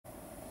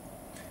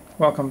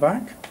Welcome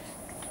back,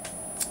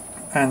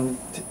 and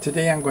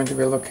today I'm going to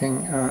be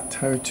looking at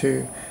how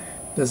to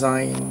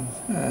design,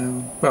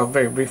 well,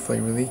 very briefly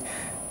really,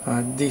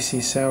 a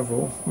DC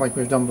servo like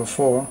we've done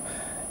before.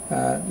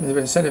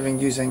 Instead of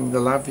using the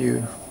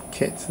LabVIEW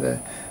kit,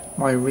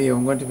 my Rio,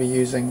 I'm going to be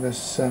using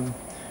this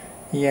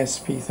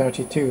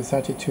ESP32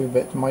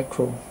 32-bit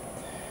micro,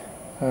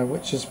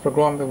 which is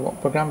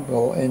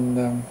programmable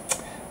in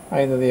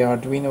either the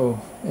Arduino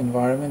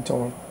environment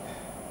or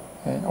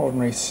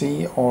ordinary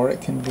C, or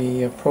it can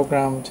be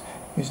programmed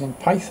using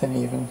Python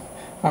even.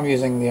 I'm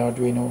using the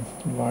Arduino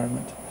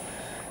environment.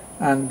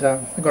 And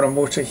I've got a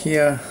motor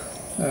here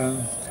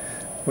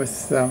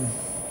with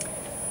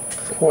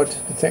quad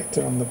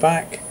detector on the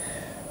back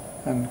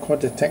and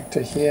quad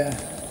detector here,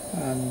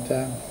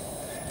 and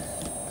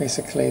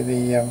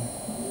basically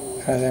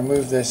as I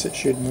move this, it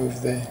should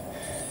move the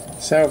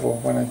servo.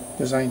 When I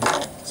designed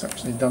it, it's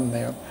actually done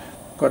there.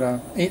 I've got a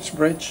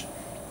H-bridge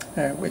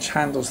which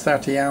handles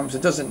 30 amps.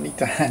 It doesn't need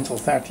to handle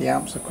 30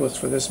 amps of course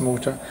for this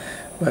motor,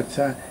 but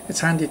it's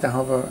handy to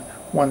have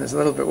one that's a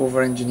little bit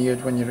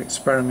over-engineered when you're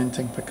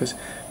experimenting, because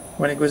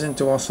when it goes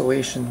into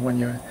oscillation when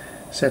you're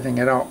setting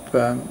it up,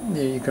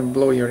 you can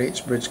blow your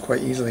H-bridge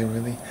quite easily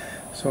really.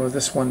 So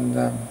this one's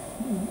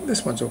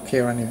okay,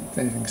 or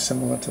anything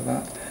similar to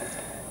that.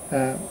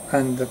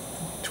 And the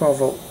 12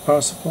 volt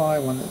power supply,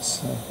 one that's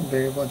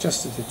variable,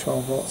 adjusted to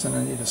 12 volts, and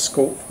I need a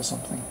scope for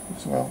something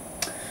as well.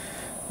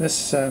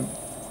 This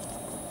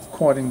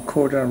quad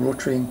encoder,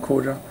 rotary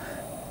encoder,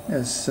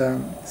 is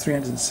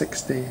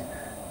 360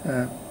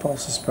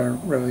 pulses per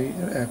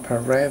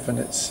rev, and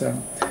it's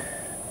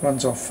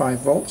runs off 5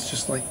 volts,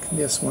 just like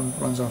this one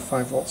runs off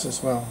 5 volts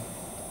as well.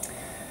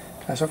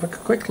 So if a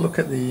quick look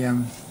at the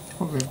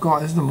what we've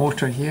got, is the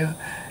motor here.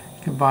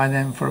 You can buy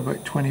them for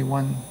about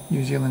 21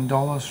 New Zealand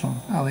dollars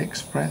from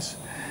AliExpress.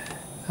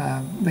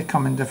 They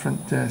come in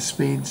different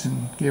speeds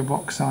and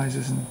gearbox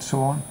sizes and so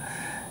on.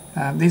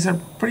 These are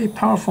pretty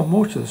powerful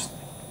motors.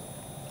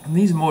 And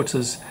these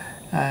motors,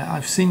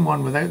 I've seen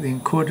one without the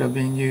encoder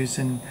being used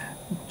in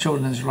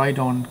children's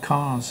ride-on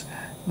cars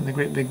with a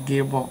great big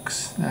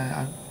gearbox.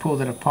 I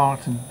pulled it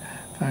apart and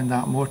found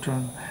that motor,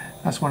 and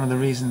that's one of the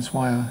reasons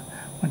why I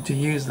want to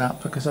use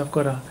that, because I've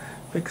got a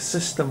big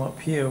system up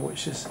here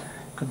which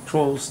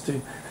controls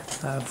to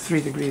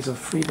 3 degrees of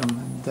freedom,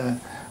 and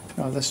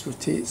this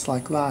rotates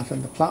like that,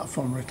 and the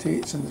platform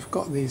rotates, and we've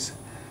got these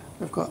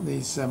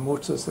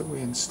motors that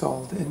we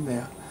installed in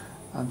there.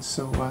 And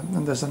so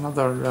and there's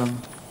another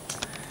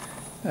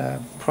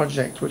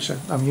project which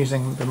I'm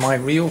using my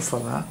Rio for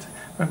that.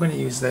 I'm going to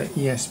use the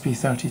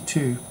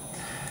ESP32.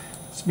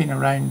 It's been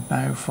around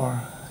now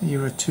for a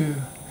year or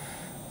two.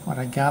 What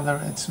I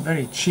gather, it's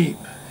very cheap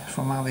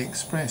from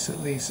AliExpress.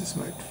 At least it's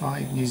about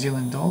 5 New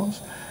Zealand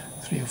dollars,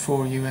 3 or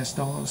 4 US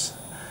dollars.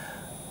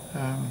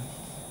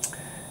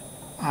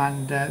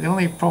 And the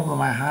only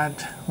problem I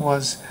had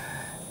was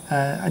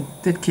I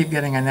did keep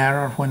getting an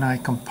error when I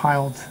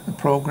compiled the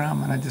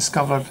program, and I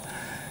discovered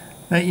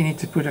that you need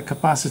to put a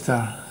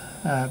capacitor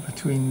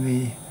between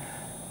the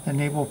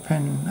enable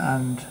pin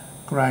and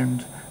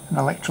ground, an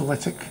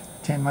electrolytic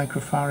 10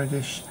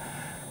 microfaradish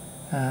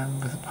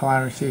with the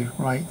polarity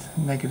right,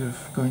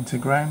 negative going to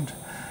ground.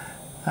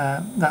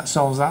 That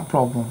solves that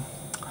problem.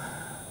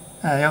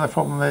 The other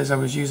problem is I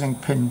was using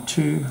pin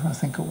 2, I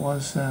think it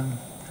was,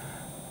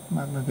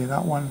 maybe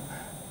that one,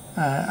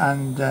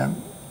 and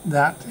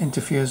that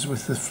interferes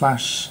with the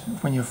flash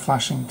when you're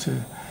flashing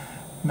to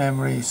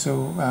memory,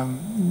 so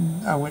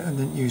I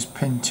didn't use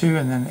pin 2,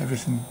 and then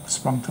everything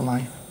sprung to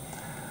life.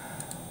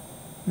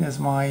 There's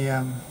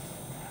my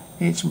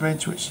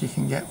H-bridge, which you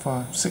can get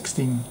for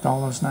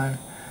 $16 now,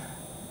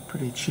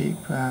 pretty cheap,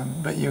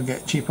 but you'll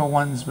get cheaper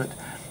ones. But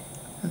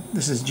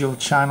this is dual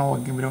channel.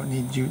 Again, we don't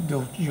need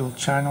dual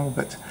channel,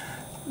 but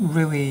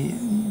really,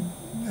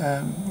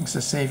 as I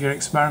say, if you're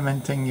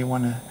experimenting, you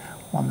want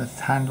one that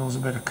handles a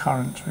bit of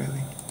current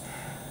really.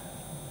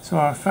 So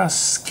our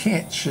first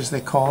sketch, as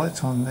they call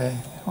it, other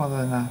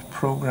than a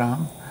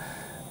program,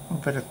 a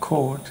bit of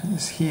code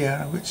is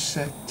here, which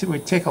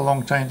would take a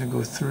long time to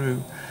go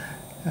through,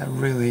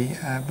 really,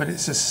 but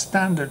it's a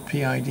standard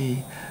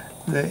PID.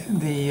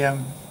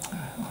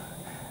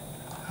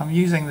 I'm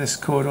using this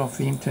code off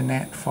the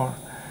internet for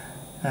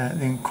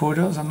the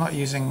encoders. I'm not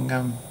using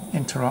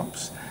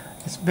interrupts.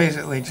 It's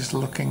basically just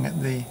looking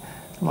at the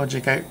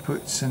logic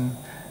outputs, and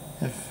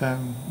if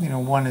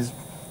one is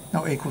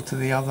not equal to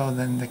the other,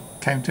 then the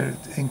counter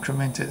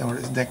incremented or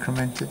it's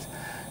decremented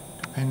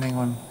depending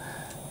on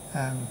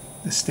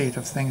the state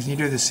of things. You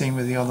do the same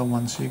with the other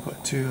ones, so you've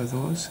got 2 of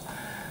those.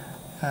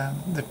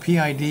 The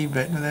PID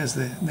bit,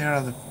 there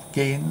are the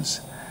gains.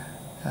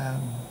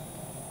 There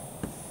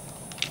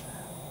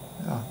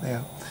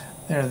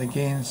are the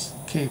gains,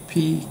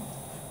 KP,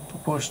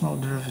 proportional,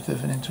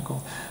 derivative and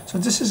integral. So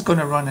this is going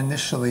to run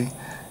initially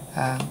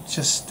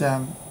just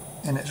in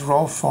its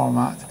raw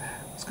format.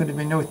 There's going to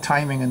be no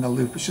timing in the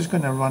loop. It's just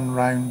going to run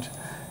round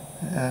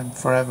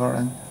forever.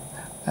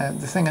 And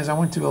the thing is, I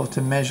want to be able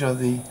to measure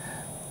the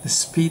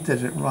speed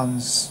that it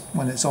runs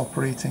when it's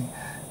operating.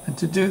 And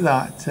to do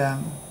that,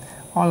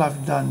 all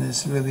I've done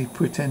is really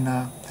put in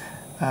a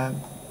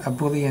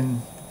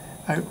Boolean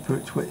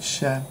output,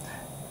 which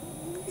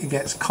it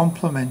gets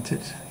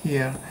complemented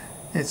here.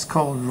 It's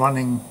called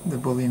running the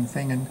Boolean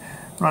thing, and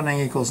running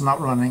equals not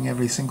running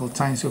every single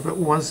time. So if it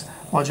was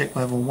logic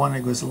level 1,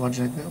 it goes to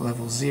logic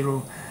level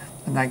 0,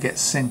 and that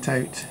gets sent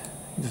out.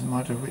 It doesn't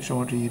matter which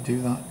order you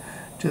do that,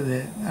 to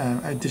the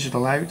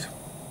digital out,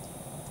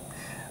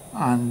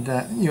 and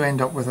you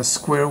end up with a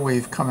square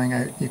wave coming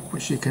out,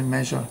 which you can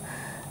measure.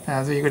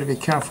 Though you've got to be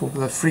careful.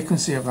 The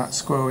frequency of that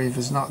square wave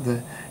is not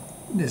the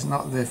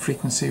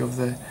frequency of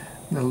the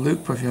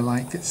loop, if you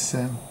like. It's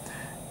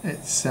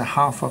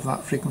half of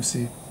that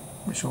frequency,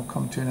 which we'll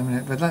come to in a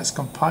minute. But let's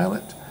compile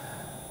it,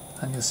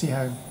 and you'll see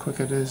how quick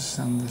it is,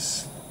 and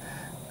this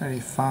very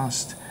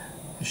fast.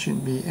 There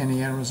shouldn't be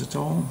any errors at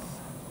all.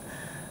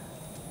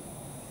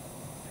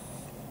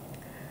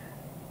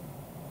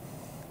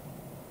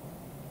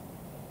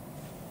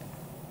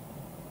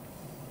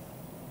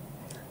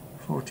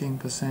 %,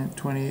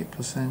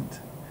 28%,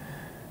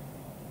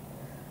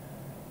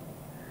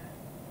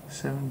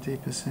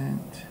 70%,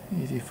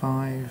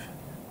 85%,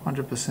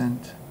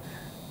 100%.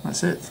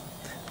 That's it.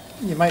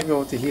 You might be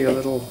able to hear a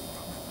little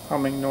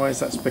humming noise.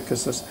 That's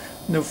because there's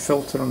no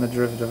filter on the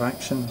derivative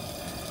action,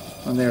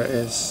 and there it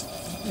is,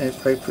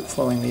 output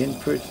following the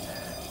input,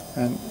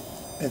 and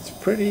it's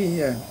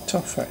pretty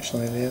tough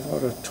actually. There's a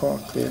lot of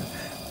torque there,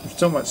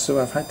 so much so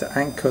I've had to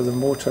anchor the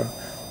motor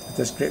with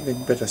this great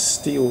big bit of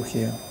steel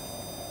here.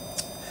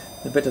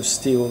 The bit of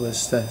steel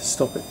is to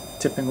stop it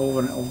tipping over,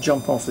 and it'll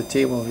jump off the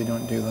table if you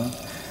don't do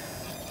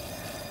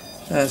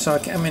that. So I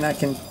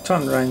can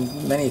turn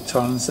around many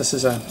turns. This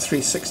is a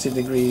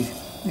 360-degree,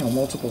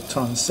 multiple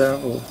turn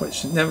servo,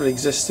 which never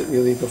existed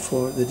really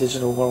before the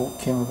digital world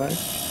came about.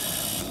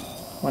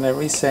 When I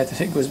reset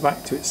it, it goes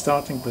back to its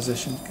starting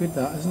position. Good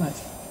that, isn't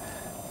it?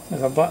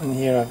 There's a button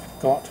here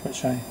I've got,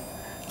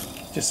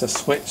 just a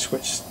switch,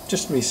 which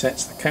just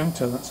resets the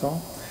counter, that's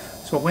all.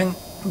 So when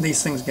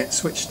these things get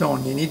switched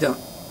on, you need a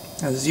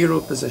 0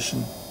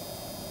 position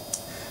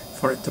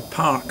for it to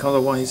park.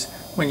 Otherwise,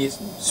 when you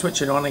switch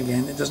it on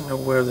again, it doesn't know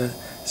where the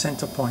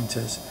center point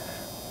is.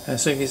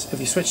 So if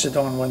you switched it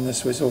on when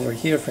this was over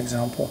here, for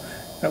example,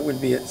 that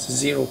would be its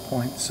 0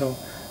 point. So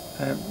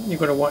you've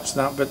got to watch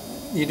that, but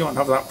you don't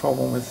have that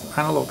problem with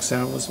analog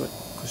servos, but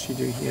of course you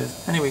do here.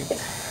 Anyway,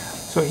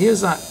 so here's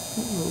that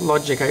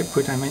logic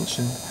output I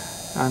mentioned,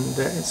 and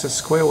it's a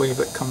square wave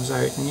that comes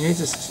out, and you'll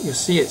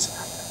see it's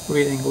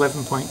reading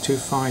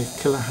 11.25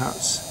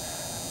 kilohertz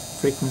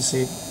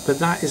frequency, but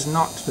that is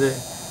not the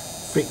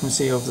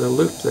frequency of the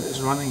loop that it's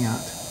running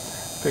at,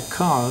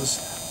 because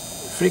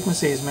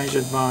frequency is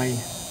measured by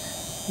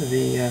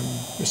the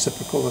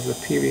reciprocal of the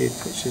period,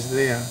 which is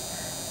there,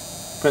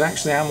 but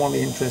actually I'm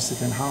only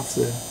interested in half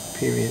the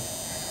period,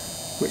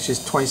 which is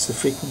twice the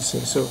frequency.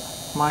 So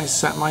my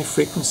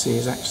frequency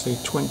is actually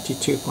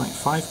 22.5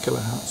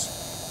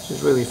 kilohertz, which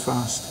is really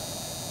fast.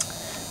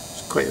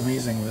 It's quite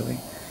amazing, really.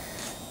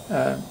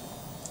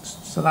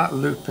 So that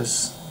loop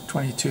is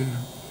 22.5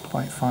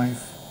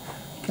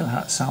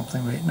 kilohertz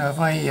sampling rate. Now if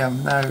I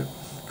now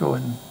go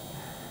and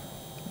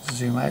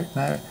zoom out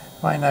now,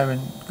 if I now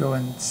go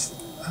and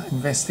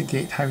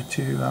investigate how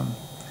to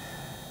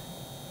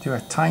do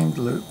a timed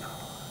loop,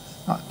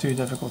 it's not too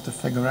difficult to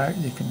figure out.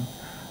 You can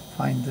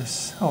find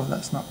this. Oh,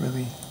 that's not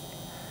really,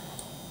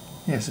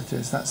 yes it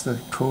is, that's the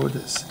code.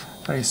 It's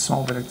very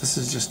small, but this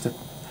is just to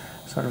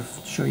sort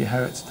of show you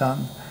how it's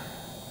done.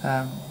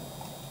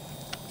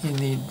 You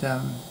need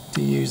to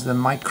use the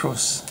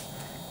micros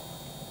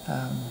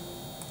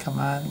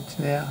command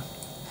there,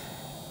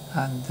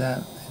 and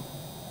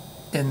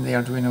in the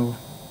Arduino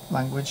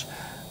language,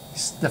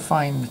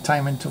 define the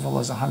time interval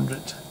as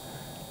 100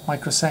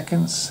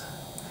 microseconds,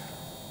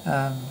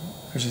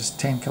 which is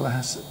 10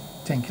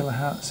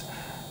 kilohertz,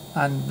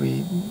 and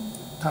we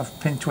have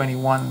pin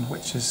 21,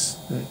 which is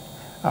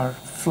our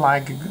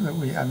flag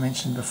that I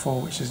mentioned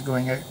before, which is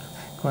going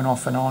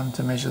off and on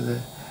to measure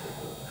the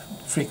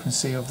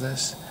frequency of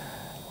this.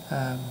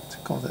 I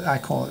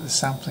call it the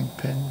sampling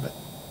pin, but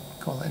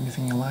call it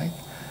anything you like.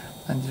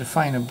 And you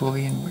define a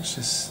Boolean, which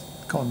is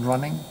called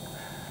running.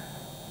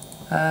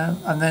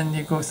 And then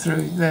you go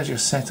through, there's your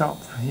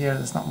setup. Here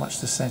there's not much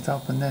to set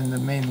up, and then the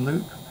main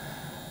loop.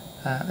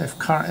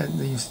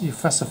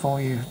 First of all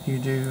you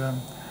do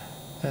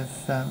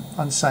if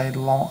unsigned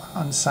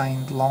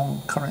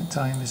long current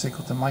time is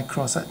equal to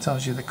micros, that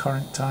tells you the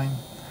current time,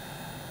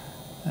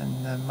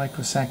 and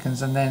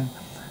microseconds, and then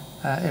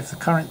if the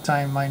current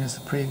time minus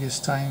the previous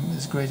time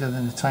is greater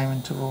than the time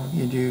interval,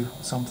 you do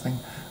something,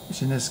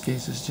 which in this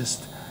case is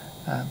just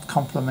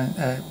complement.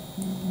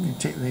 You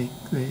take the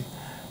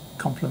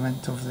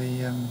complement of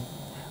the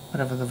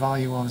whatever the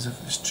value was.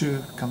 If it's true,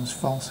 it becomes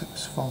false. If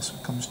it's false, it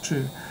becomes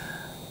true,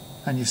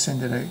 and you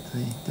send it out to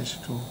the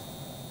digital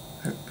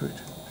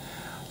output.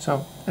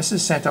 So this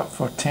is set up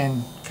for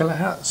 10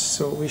 kilohertz,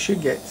 so we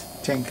should get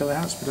 10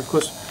 kilohertz, but of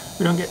course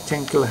we don't get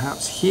 10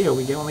 kilohertz here.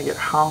 We only get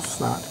half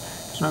that.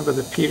 Because remember,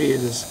 the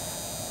period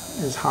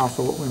is half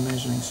of what we're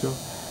measuring. So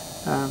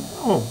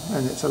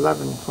and it's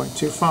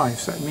 11.25,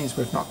 so it means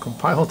we've not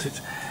compiled it.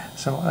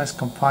 So let's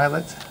compile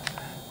it,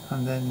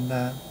 and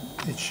then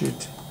it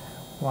should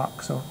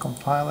work. So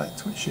compile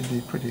it, which should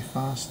be pretty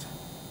fast.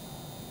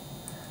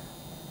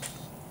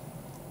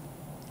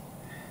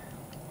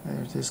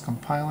 There it is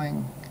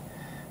compiling,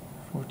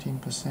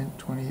 14%,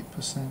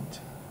 28%.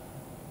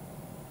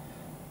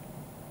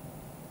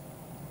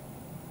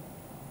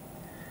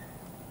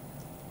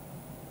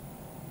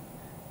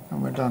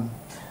 And we're done.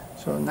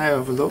 So now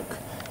have a look,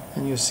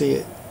 and you'll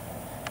see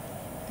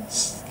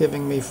it's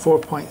giving me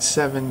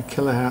 4.7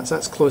 kilohertz.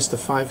 That's close to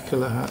 5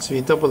 kilohertz. If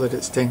you double it,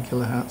 it's 10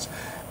 kilohertz.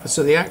 But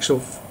so the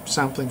actual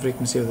sampling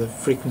frequency, or the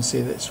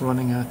frequency that it's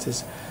running at,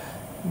 is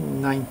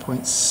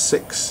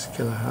 9.6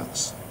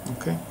 kilohertz.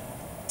 Okay,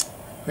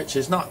 which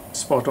is not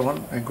spot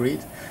on,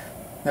 agreed.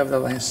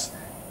 Nevertheless,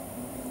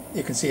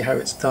 you can see how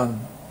it's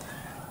done.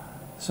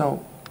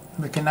 So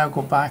we can now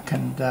go back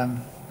and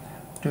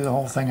do the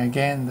whole thing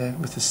again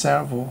with the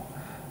servo,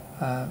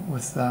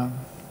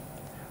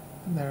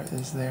 there it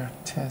is there,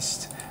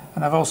 test.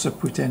 And I've also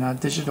put in a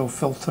digital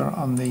filter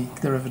on the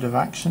derivative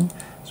action,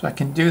 so I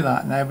can do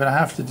that now, but I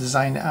have to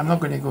design it. I'm not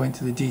going to go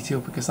into the detail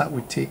because that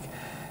would take,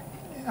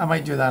 I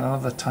might do that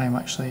another time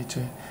actually,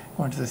 to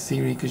go into the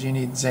theory, because you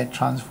need Z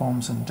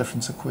transforms and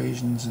difference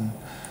equations and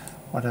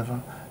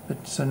whatever.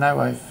 But so now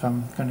I'm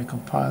going to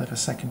compile it a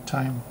second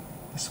time,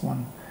 this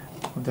one,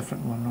 a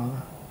different one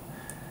rather.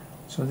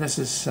 So this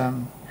is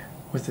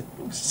with the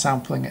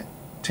sampling at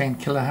 10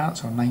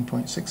 kilohertz or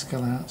 9.6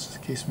 kilohertz, as the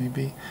case may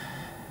be,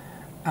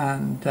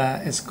 and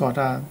it's got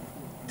a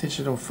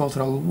digital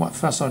filter,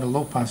 first order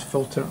low pass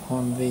filter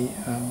on the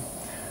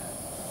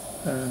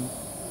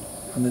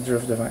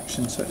derivative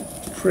action. So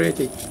it's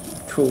pretty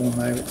cool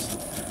now.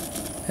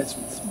 It's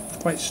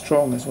quite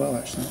strong as well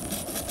actually.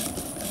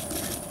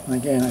 And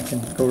again, I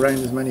can go around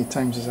as many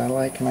times as I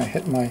like, and I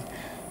hit my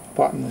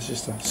button, it's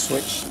just a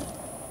switch,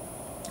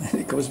 and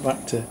it goes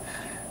back to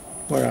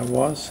where I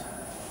was.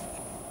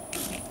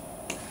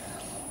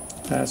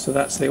 So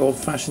that's the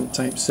old-fashioned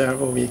type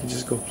servo, where you can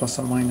just go plus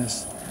or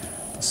minus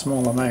a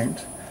small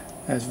amount.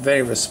 It's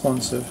very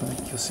responsive. I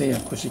think you'll see,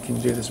 of course, you can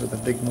do this with a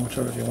big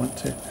motor if you want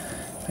to,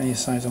 any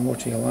size of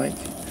motor you like.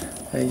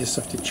 You just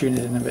have to tune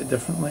it in a bit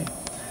differently.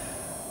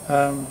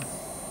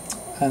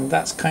 And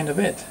that's kind of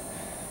it.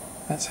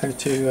 That's how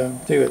to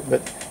do it.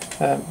 But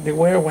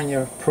beware when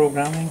you're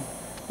programming,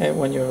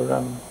 when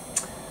you're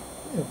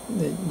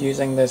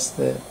using this,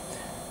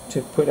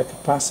 to put a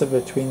capacitor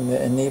between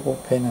the enable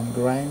pin and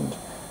ground.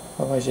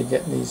 Otherwise you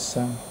get these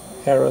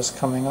errors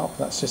coming up.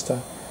 That's just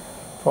a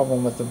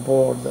problem with the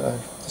board that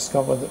I've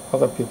discovered, that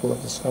other people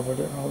have discovered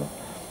it rather.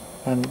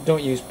 And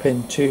don't use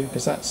pin 2,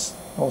 because that's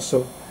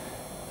also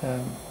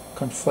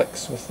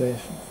conflicts with the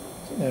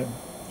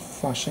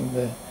flashing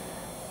the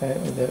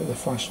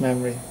flash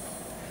memory.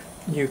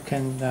 You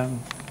can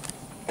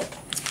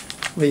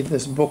read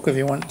this book if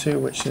you want to,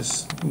 which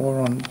is more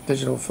on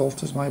digital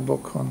filters, my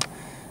book on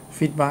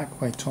feedback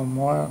by Tom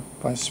Moyer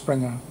by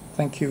Springer.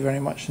 Thank you very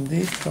much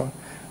indeed for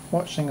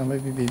watching. I'll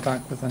maybe be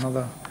back with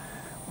another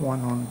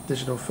one on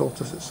digital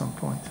filters at some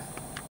point.